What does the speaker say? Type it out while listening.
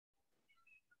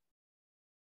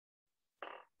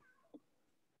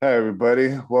Hi,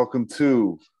 everybody. Welcome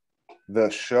to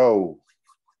the show.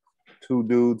 Two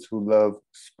dudes who love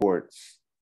sports.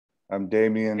 I'm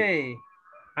Damien. Hey,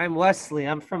 I'm Wesley.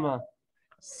 I'm from a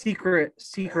secret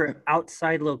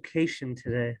outside location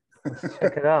today. Let's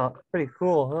check it out. Pretty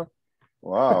cool,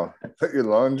 Wow. Is that your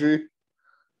laundry?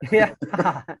 huh? Yeah.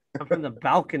 I'm from the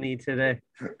balcony today.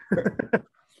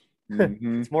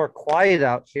 Mm-hmm. It's more quiet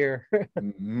out here.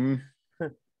 Mm-hmm.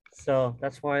 So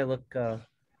that's why I look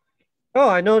Oh,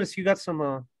 I noticed you got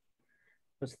some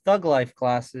those thug life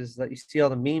glasses that you see all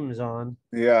the memes on.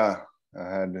 Yeah, I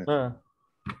had to. Huh.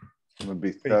 I'm gonna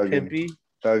be Pretty thugging, pimpy.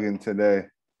 thugging today.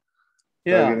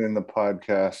 Yeah. Thugging in the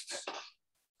podcast.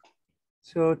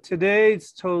 So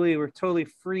we're totally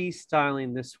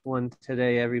freestyling this one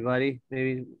today, everybody.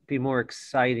 Maybe be more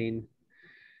exciting.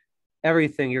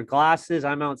 Everything. Your glasses.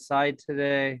 I'm outside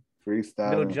today. No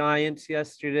Freestyling. Giants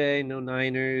yesterday. No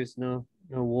Niners. No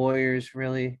Warriors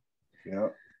really.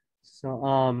 Yep.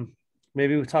 So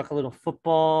maybe we talk a little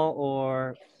football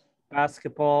or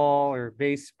basketball or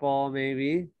baseball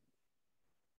maybe.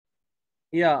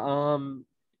 Yeah.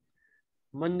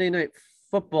 Monday Night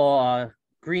Football.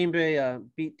 Green Bay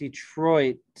beat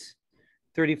Detroit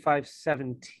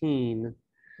 35-17.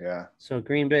 Yeah. So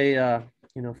Green Bay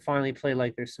finally played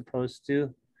like they're supposed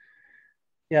to.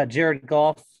 Yeah, Jared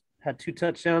Goff had 2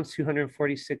 touchdowns,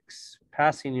 246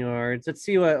 passing yards. Let's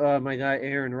see what my guy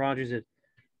Aaron Rodgers did.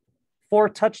 4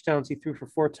 touchdowns. He threw for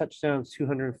 4 touchdowns,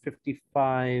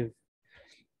 255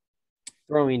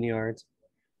 throwing yards.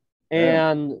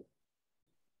 Damn.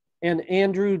 And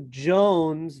Andrew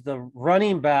Jones, the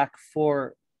running back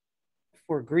for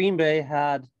Green Bay,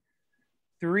 had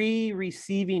 3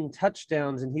 receiving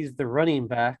touchdowns, and he's the running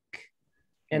back.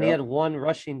 And he Yep. had 1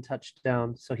 rushing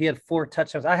touchdown. So he had 4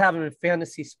 touchdowns. I have him in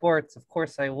fantasy sports. Of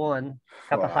course, I won.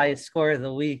 Got the Wow. highest score of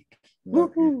the week.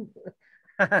 Lucky. Woohoo!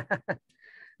 So,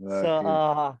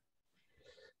 Lucky.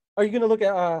 are you going to look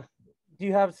at,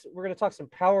 we're going to talk some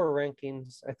power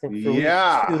rankings, I think, for week 2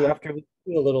 Yeah. after week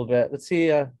 2 a little bit. Let's see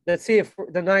if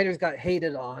the Niners got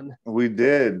hated on. We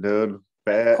did, dude. Of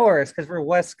Bad. course, because we're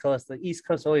West Coast. The East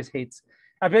Coast always hates.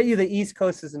 I bet you the East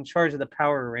Coast is in charge of the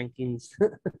power rankings.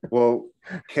 Well,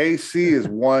 KC is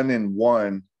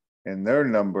 1-1, and they're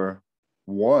number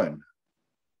 1.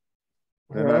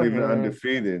 They're not even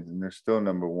undefeated, and they're still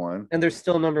number 1. And they're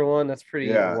still number 1. That's pretty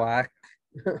Yeah. whack.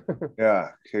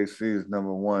 Yeah, KC is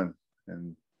number 1,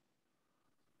 and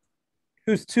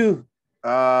Who's 2?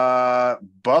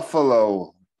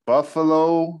 Buffalo,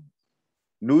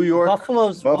 New York,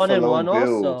 Buffalo's Buffalo 1-1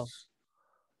 Bills. also.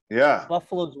 Yeah,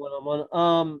 Buffalo's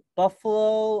 1-1.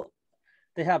 Buffalo,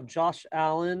 they have Josh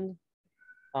Allen.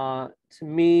 To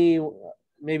me,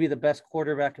 maybe the best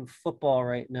quarterback in football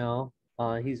right now.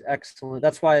 He's excellent.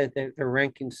 That's why they're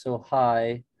ranking so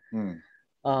high.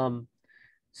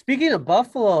 Speaking of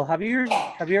Buffalo, have you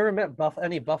ever met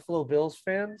any Buffalo Bills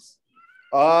fans?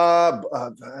 I've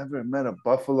ever met a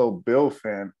Buffalo Bill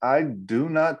fan. I do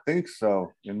not think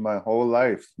so in my whole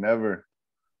life. Never.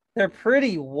 They're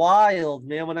pretty wild,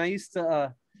 man. When I used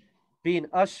to be an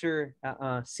usher at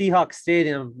Seahawks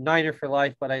Stadium, Niner for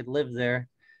life, but I lived there,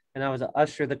 and I was an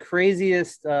usher. The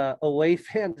craziest away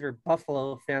fans were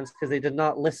Buffalo fans because they did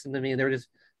not listen to me. They were just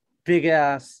big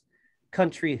ass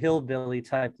country hillbilly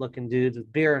type looking dudes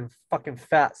with beer and fucking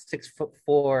fat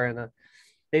 6'4", and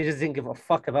they just didn't give a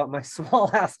fuck about my small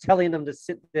ass telling them to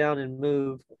sit down and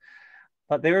move.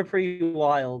 But they were pretty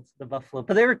wild, the Buffalo.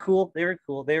 But they were cool. They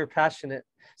were passionate.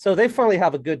 So they finally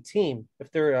have a good team.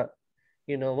 If they're,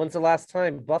 when's the last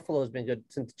time Buffalo's been good?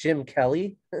 Since Jim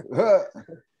Kelly?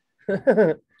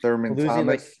 Thurman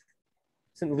Thomas.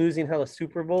 Losing hella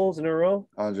Super Bowls in a row.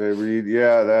 Andre Reed.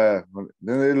 Yeah, that.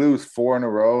 Then they lose 4 in a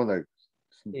row. Like,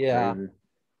 yeah. Crazy.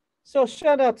 So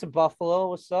shout out to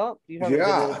Buffalo. What's up? You haven't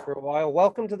been in for a while.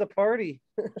 Welcome to the party.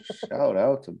 Shout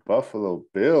out to Buffalo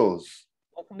Bills.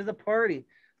 Welcome to the party.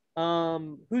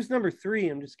 Who's number 3?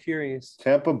 I'm just curious.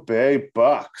 Tampa Bay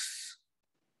Bucks.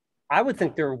 I would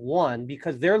think they're 1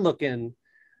 because they're looking,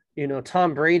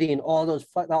 Tom Brady and all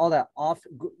that off.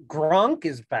 Gronk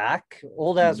is back.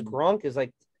 Old ass Gronk is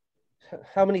like,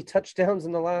 how many touchdowns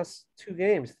in the last 2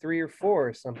 games? 3 or 4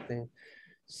 or something.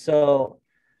 So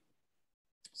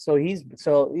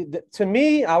to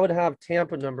me, I would have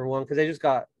Tampa number 1 because they just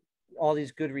got all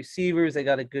these good receivers. They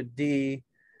got a good D.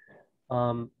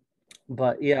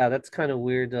 But yeah, that's kind of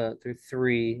weird. They're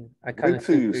 3. I kind of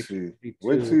think they should be 2.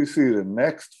 Wait till you see the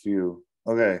next few.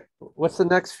 Okay. What's the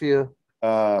next few?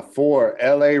 4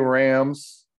 LA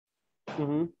Rams.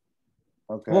 Mm-hmm.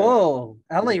 Okay. Whoa,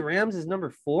 LA Rams is number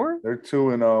 4? They're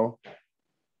 2-0.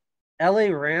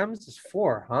 LA Rams is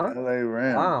 4, huh? LA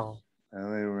Rams. Wow.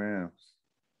 LA Rams.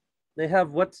 They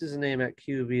have what's his name at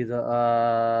QB,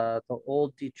 the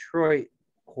old Detroit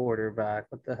quarterback.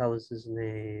 What the hell is his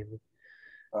name?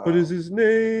 What is his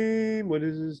name? What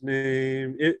is his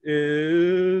name? It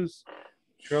is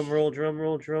drum roll, drum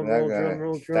roll, drum That roll, drum guy.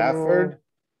 roll, drum roll. Stafford?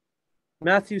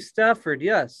 Matthew Stafford,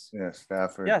 yes. Yeah,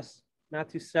 Stafford. Yes.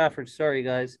 Matthew Stafford. Sorry,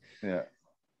 guys. Yeah.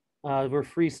 We're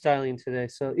freestyling today.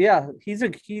 So yeah, he's a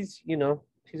good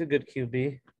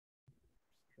QB.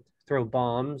 Throw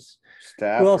bombs. Who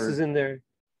else is Stafford. in there?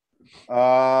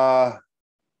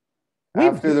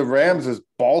 After the Rams is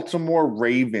Baltimore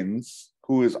Ravens,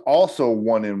 who is also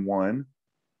 1-1.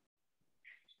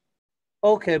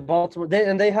 Okay, Baltimore.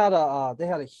 They had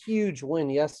a huge win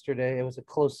yesterday. It was a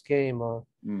close game.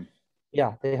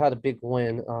 Yeah, they had a big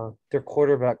win. Their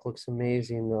quarterback looks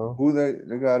amazing though. Who they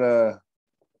got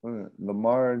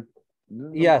Lamar.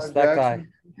 Yes, that guy.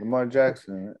 Lamar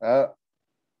Jackson. I'm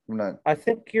not. I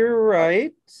think you're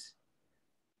right.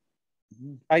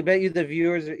 I bet you the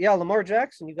viewers. Yeah, Lamar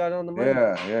Jackson. You got it on the money.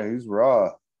 Yeah, he's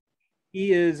raw.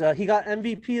 He is. He got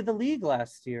MVP of the league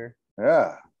last year.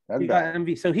 Yeah, he got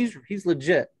MVP. So he's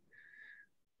legit.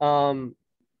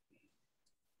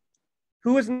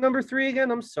 Who was number 3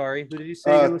 again? I'm sorry. Who did you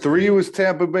say? 3 was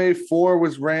Tampa Bay. 4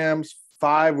 was Rams.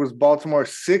 5 was Baltimore.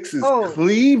 6 is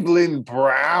Cleveland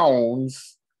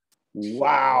Browns.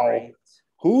 Wow. Right.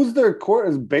 Who's their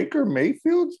quarterback? Is Baker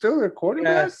Mayfield still their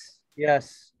quarterback?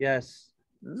 Yes. What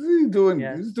is he doing?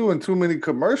 Yes. He's doing too many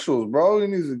commercials, bro. He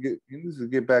needs to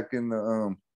get back in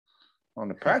the on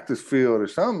the practice field or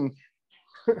something.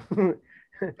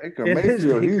 Baker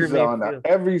Mayfield, he's on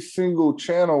every single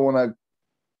channel when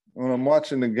I'm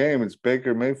watching the game. It's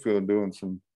Baker Mayfield doing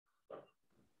some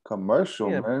commercial,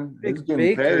 man. He's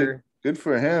getting paid. Good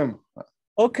for him.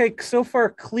 Okay, so far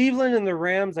Cleveland and the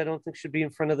Rams, I don't think should be in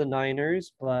front of the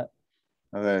Niners, but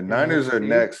okay, Niners are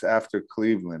next after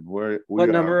Cleveland. What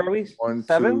number are we? 1,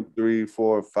 7? 2, 3,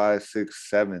 4, 5, 6,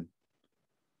 7.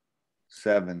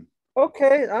 7.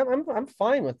 Okay, I'm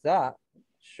fine with that.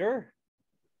 Sure.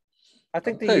 I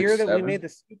think the year that we made the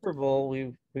Super Bowl,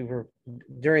 we were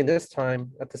during this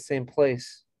time at the same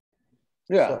place.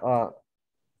 Yeah. So,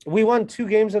 we won 2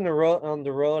 games on the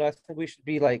road. I think we should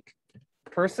be like,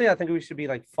 personally, I think we should be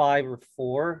like 5 or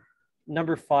 4.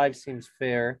 Number 5 seems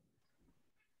fair.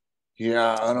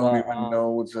 Yeah, I don't even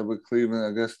know what's up with Cleveland.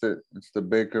 I guess that it's the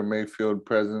Baker Mayfield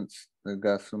presence. They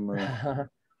got some.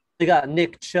 They got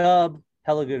Nick Chubb,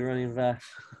 hella good running back.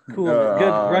 Cool,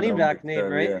 good running back name,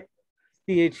 right?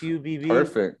 CHUBB.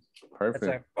 Perfect.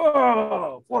 Like,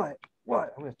 oh, what? I'm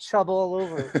gonna Chubb all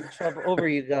over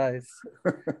you guys.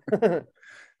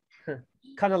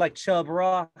 Kind of like Chubb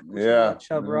Rock. Yeah,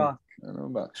 Chubb Rock. I know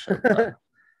about Chubb Rock.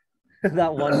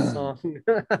 That one song.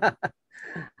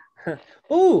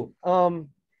 Ooh,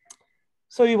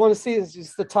 so you want to see is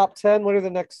just the top 10? What are the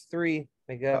next 3,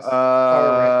 I guess?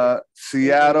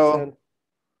 Seattle.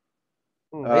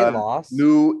 They lost.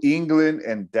 New England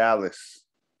and Dallas.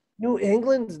 New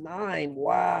England's 9.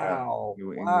 Wow.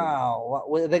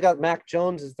 Wow. They got Mac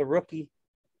Jones as the rookie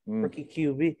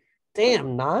QB.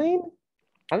 Damn, 9?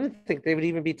 I didn't think they would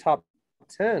even be top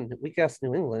 10. We guessed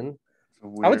New England.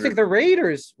 I would think the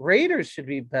Raiders should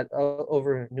be bet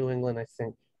over New England, I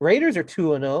think. Raiders are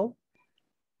 2-0.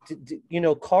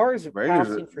 Carrs are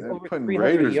passing for over 300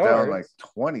 Raiders yards. Down like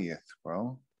 20th,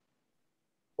 bro.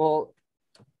 Well,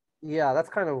 yeah, that's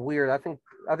kind of weird. I think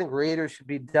Raiders should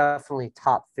be definitely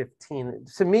top 15.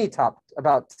 To me, top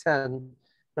about 10.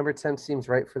 Number 10 seems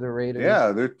right for the Raiders.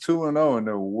 Yeah, they're 2-0 and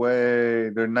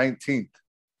they're 19th.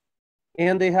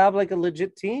 And they have like a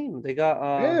legit team. They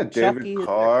got David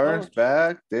Carr's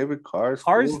back. David Carr's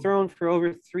thrown for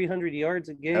over 300 yards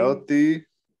a game. Healthy.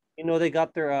 They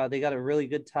got a really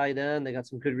good tight end. They got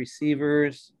some good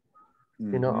receivers.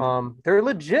 They're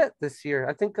legit this year.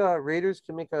 I think Raiders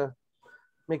can make a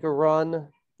run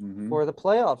for the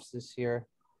playoffs this year.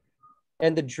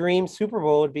 And the dream Super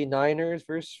Bowl would be Niners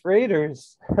versus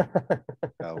Raiders.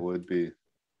 That would be.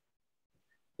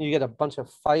 You get a bunch of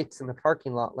fights in the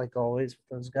parking lot, like always,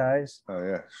 with those guys. Oh,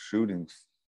 yeah. Shootings.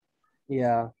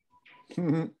 Yeah.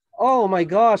 Oh, my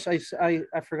gosh. I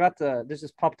forgot this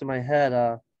just popped in my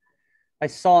head. I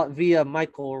saw it via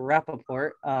Michael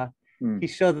Rappaport. He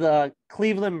showed the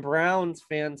Cleveland Browns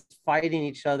fans fighting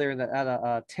each other at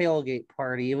a tailgate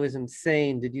party. It was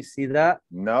insane. Did you see that?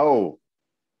 No.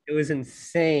 It was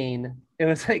insane. It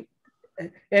was like,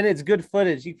 and it's good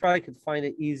footage. You probably could find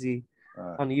it easy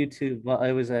on YouTube. But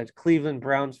it was Cleveland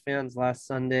Browns fans last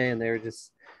Sunday, and they were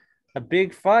just a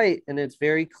big fight, and it's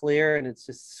very clear, and it's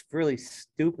just really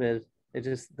stupid. They're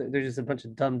just a bunch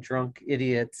of dumb, drunk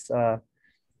idiots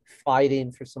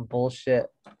fighting for some bullshit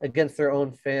against their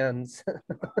own fans.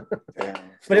 Damn,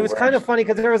 But it was kind of funny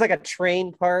because there was like a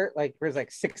train part, like there's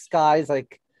like 6 guys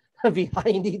like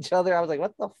behind each other. I was like,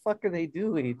 what the fuck are they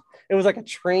doing? It was like a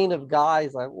train of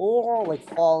guys like, oh, like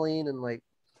falling, and like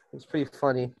it was pretty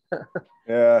funny.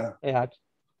 Yeah. Yeah,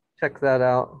 check that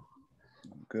out.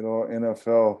 Good old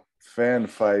NFL fan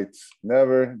fights.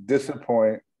 Never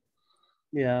disappoint.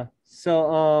 Yeah.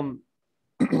 So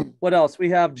what else?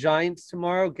 We have Giants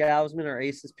tomorrow. Gausman, our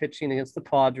ace, is pitching against the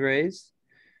Padres.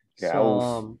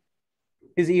 So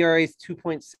his ERA is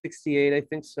 2.68, I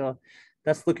think. So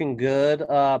that's looking good.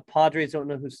 Padres don't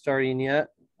know who's starting yet.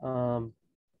 So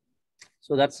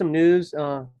that's some news.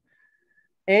 And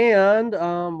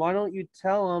why don't you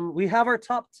tell them we have our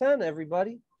top 10,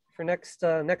 everybody, for next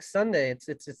Sunday.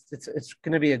 It's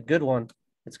going to be a good one.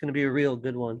 It's going to be a real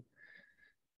good one.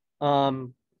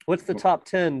 What's the top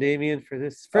 10, Damien, for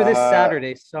this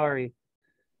Saturday? Sorry.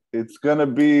 It's going to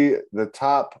be the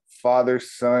top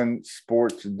father-son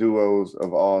sports duos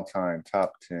of all time,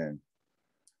 top 10.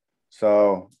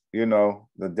 So,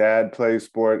 the dad plays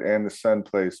sport and the son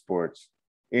plays sports.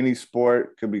 Any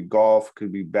sport, could be golf,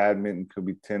 could be badminton, could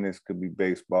be tennis, could be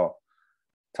baseball.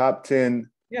 Top 10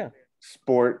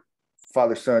 sport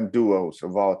father-son duos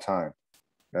of all time.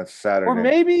 That's Saturday. Or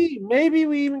maybe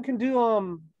we even can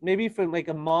do maybe if like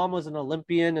a mom was an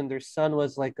Olympian and their son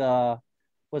was like a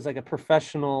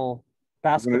professional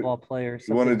basketball player.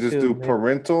 You want to just do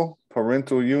parental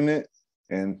unit,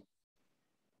 and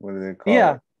what do they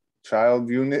call it? Child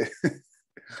unit.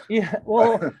 Yeah,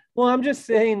 well, I'm just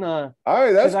saying. All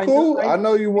right, that's cool. I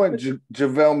know you want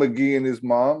JaVale McGee and his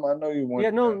mom. I know you want.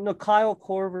 Yeah, no, Kyle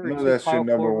Korver. No, that's your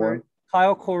number one.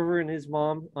 Kyle Korver and his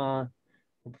mom,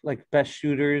 like best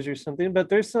shooters or something. But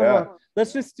there's some.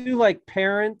 Let's just do like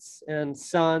parents and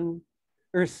son,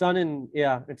 or son and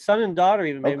son and daughter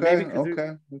even.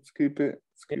 Okay. Let's keep it.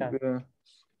 Let's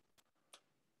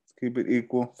keep it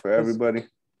equal for everybody.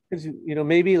 Because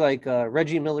maybe like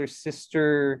Reggie Miller's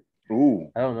sister.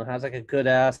 Ooh. I don't know, has a good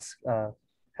ass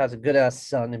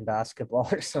son in basketball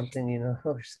or something,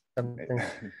 or something.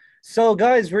 So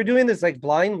guys, we're doing this like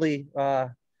blindly.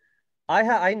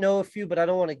 I know a few, but I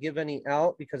don't want to give any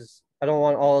out because I don't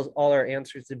want all our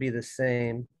answers to be the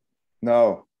same.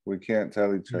 No, we can't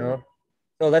tell each other.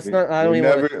 So that's we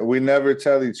never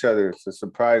tell each other. It's a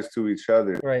surprise to each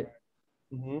other. Right.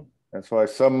 Mm-hmm. That's why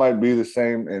some might be the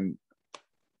same and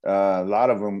a lot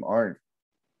of them aren't.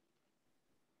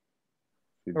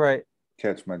 Right.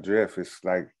 Catch my drift. It's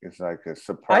like a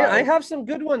surprise. I have some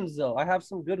good ones though. I'm not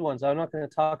going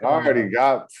to talk about I already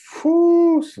got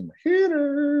some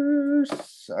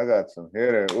hitters. I got some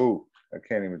hitters. Ooh, I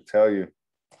can't even tell you.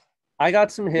 I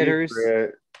got some hitters.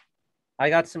 I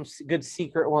got some good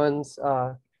secret ones.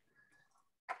 I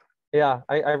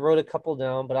wrote a couple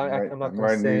down, but I'm not going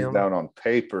to say these them. Down on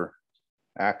paper.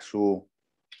 Actual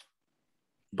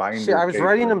binder. Shit, I was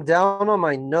writing them down on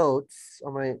my notes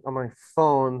on my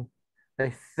phone.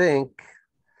 I think.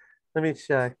 Let me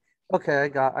check. Okay, I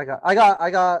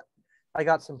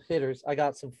got some hitters. I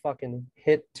got some fucking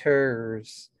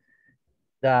hitters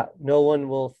that no one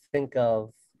will think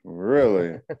of.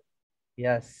 Really?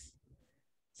 Yes.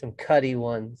 Some cutty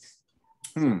ones.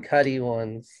 Cutty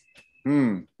ones.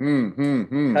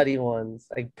 Cutty ones.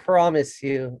 I promise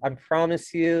you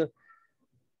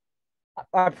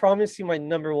my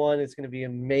number one is going to be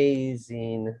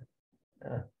amazing.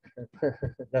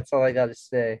 That's all I got to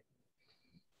say.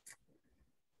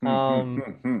 But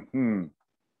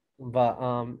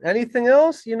anything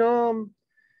else?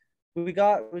 We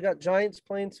got Giants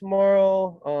playing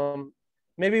tomorrow.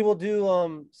 Maybe we'll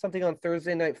do something on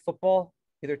Thursday night football,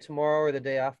 either tomorrow or the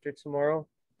day after tomorrow.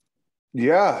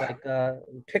 Yeah. Like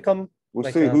pick them.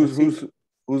 We'll see who's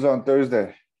on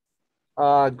Thursday.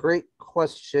 Great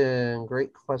question.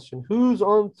 Who's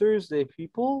on Thursday,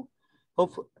 people?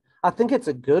 Hopefully, I think it's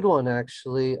a good one,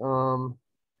 actually.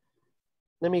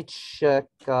 Let me check,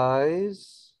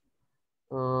 guys.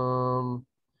 Who's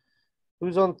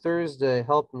on Thursday?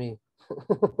 Help me.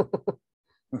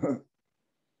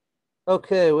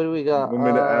 Okay, what do we got? You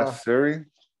want me to ask Suri?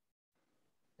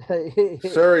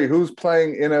 Suri, who's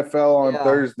playing NFL on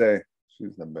Thursday?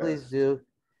 She's the best. Please do.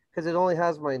 Because it only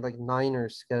has my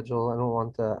Niners schedule. I don't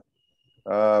want that.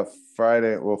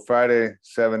 Friday,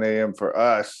 7 a.m. for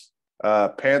us.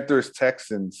 Panthers,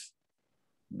 Texans.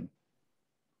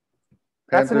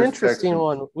 That's an interesting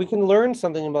one. We can learn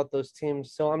something about those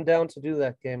teams, so I'm down to do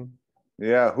that game.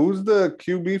 Yeah, who's the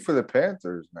QB for the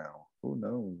Panthers now? Who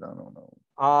knows? I don't know.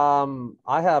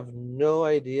 I have no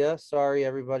idea. Sorry,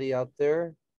 everybody out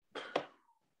there.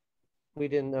 We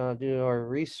didn't do our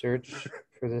research.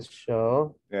 for this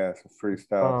show. Yeah, it's a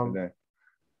freestyle today.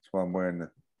 That's why I'm wearing the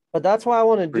But that's why I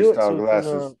want to do it. freestyle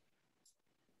glasses.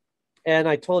 And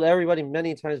I told everybody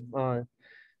many times,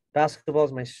 basketball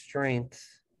is my strength.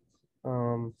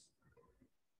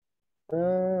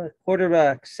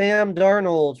 Quarterback Sam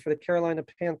Darnold for the Carolina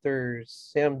Panthers.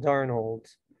 Sam Darnold.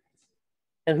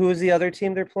 And who is the other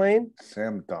team they're playing?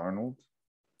 Sam Darnold.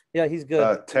 Yeah, he's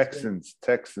good. Texans.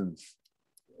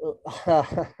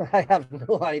 I have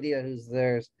no idea who's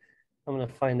theirs. I'm gonna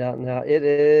find out now. It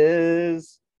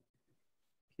is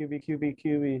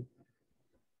QB.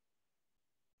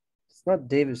 It's not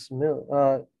Davis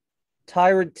Mill.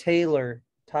 Tyrod Taylor.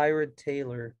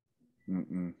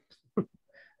 Mm-mm.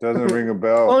 Doesn't ring a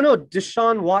bell. Oh no,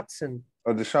 Deshaun Watson.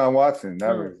 Oh, Deshaun Watson. That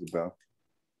rings a bell.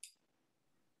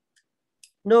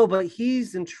 No, but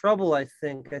he's in trouble, I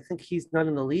think. I think he's not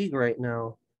in the league right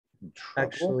now. In trouble?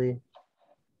 Actually.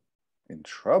 In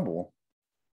trouble?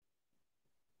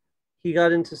 He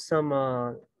got into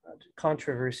some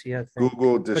controversy, I think.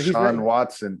 Google Deshaun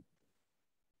Watson.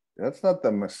 That's not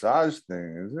the massage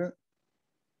thing, is it?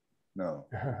 No.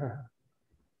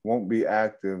 Won't be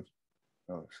active.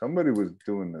 Oh, somebody was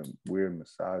doing the weird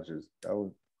massages. That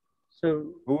was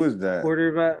so. Who was that?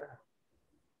 Quarterback.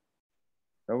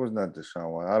 That was not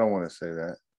Deshaun Watson. I don't want to say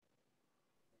that.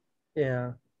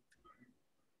 Yeah.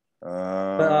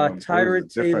 But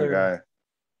Tyrod Taylor. Guy.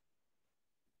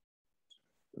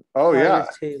 Oh, Tyrod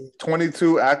Taylor.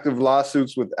 22 active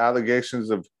lawsuits with allegations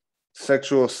of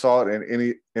sexual assault and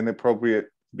any inappropriate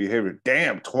behavior.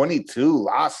 Damn, 22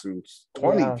 lawsuits.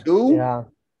 22? Yeah.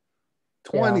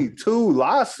 22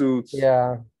 lawsuits.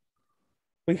 Yeah.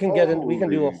 We can we can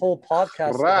do a whole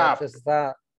podcast about just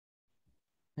that.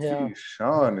 Yeah.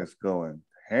 Sean is going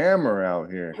hammer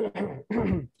out here.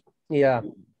 Yeah.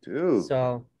 Dude.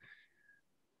 So,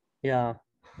 yeah.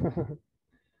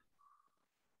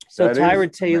 So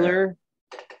Tyrod Taylor,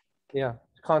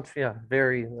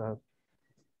 very.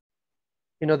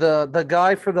 The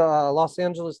guy for the Los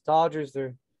Angeles Dodgers,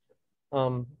 they're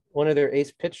one of their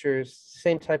ace pitchers,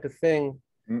 same type of thing,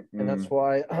 and that's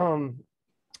why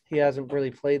he hasn't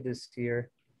really played this year.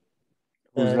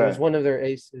 He was one of their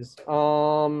aces.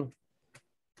 What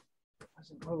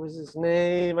was his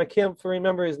name? I can't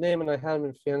remember his name, and I had him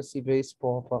in fantasy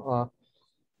baseball, but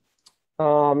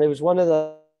it was one of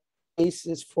the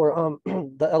aces for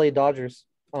the LA Dodgers.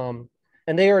 And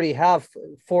they already have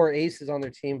 4 aces on their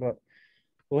team, but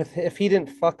if he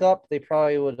didn't fuck up, they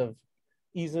probably would have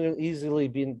easily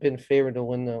been favored to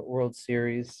win the World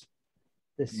Series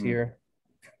this year.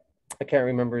 I can't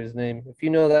remember his name. If you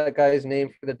know that guy's name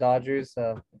for the Dodgers,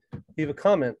 leave a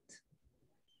comment.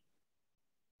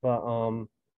 But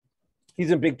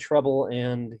he's in big trouble,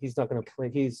 and he's not going to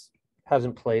play.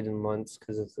 Hasn't played in months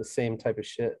because it's the same type of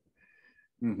shit.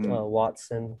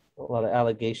 Watson, a lot of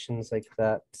allegations like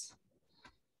that.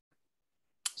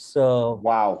 So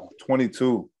wow,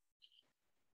 22.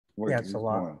 It's a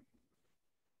lot.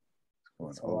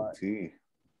 It's going OT,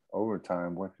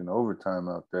 overtime, working overtime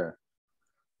out there.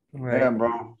 Right. Damn,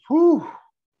 bro. Whew.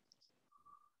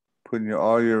 Putting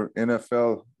all your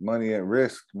NFL money at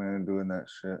risk, man, doing that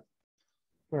shit.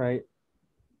 Right.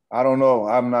 I don't know.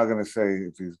 I'm not gonna say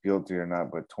if he's guilty or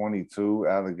not, but 22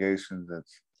 allegations,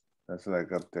 that's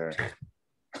like up there.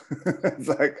 It's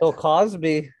like Bill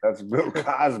Cosby. That's Bill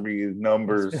Cosby's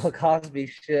numbers. Bill Cosby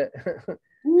shit.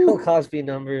 Bill Cosby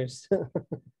numbers.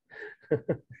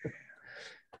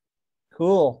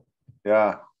 Cool.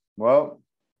 Yeah. Well.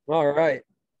 All right.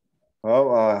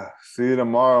 Well, see you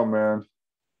tomorrow, man.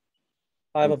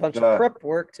 I have a bunch of prep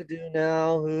work to do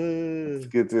now. Let's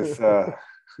get this.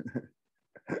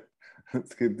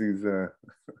 Let's get these.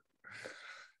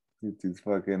 Get these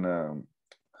fucking.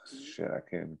 Shit, I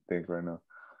can't think right now.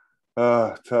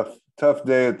 Tough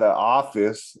day at the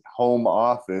office, home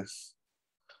office.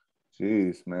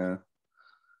 Jeez, man.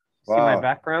 Wow. See my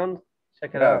background?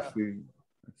 Check it out.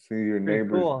 See your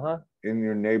neighbors. Cool, huh? In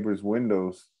your neighbors'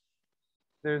 windows.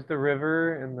 There's the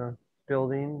river and the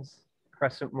buildings,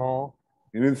 Crescent Mall.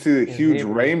 You didn't see the huge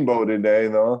rainbow today,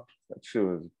 though. That shit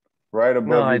was right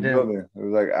above your building. It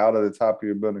was like out of the top of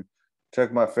your building.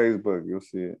 Check my Facebook. You'll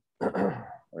see it.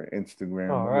 Or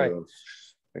Instagram. All right. Those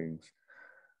things.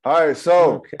 All right.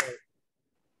 So,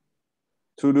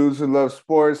 Two Dudes Who Love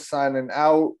Sports signing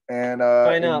out. And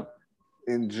sign up.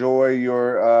 Enjoy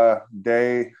your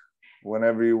day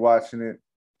whenever you're watching it.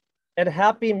 And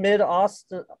happy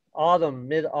mid-autumn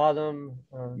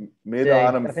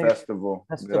festival.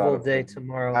 Festival day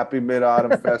tomorrow. Happy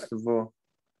mid-autumn festival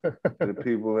to the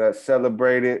people that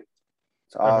celebrate it.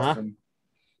 It's awesome.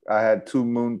 I had 2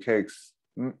 mooncakes.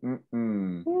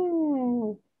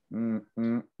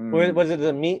 Was it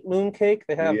the meat mooncake?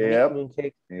 They have meat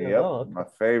mooncake. Yep. Oh, okay. My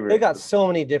favorite. They got so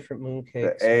many different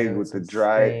mooncakes. The egg with the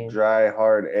dry,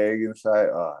 hard egg inside.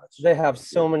 Oh, they have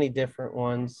so many different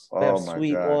ones. They have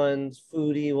sweet God. ones,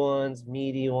 foodie ones,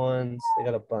 meaty ones. They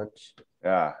got a bunch.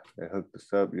 Yeah, they hooked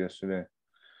us up yesterday.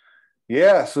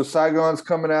 Yeah, so Saigon's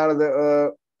coming out of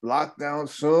the lockdown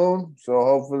soon. So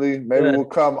hopefully maybe we'll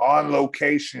come on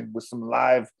location with some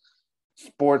live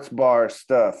sports bar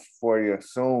stuff for you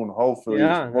soon. Hopefully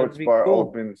sports bar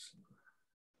opens.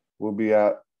 We'll be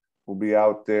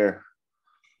out there.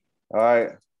 All right.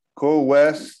 Cool,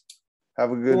 Wes.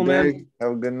 Have a good day. Man.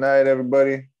 Have a good night,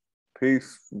 everybody.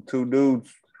 Peace from two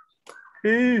dudes.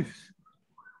 Peace.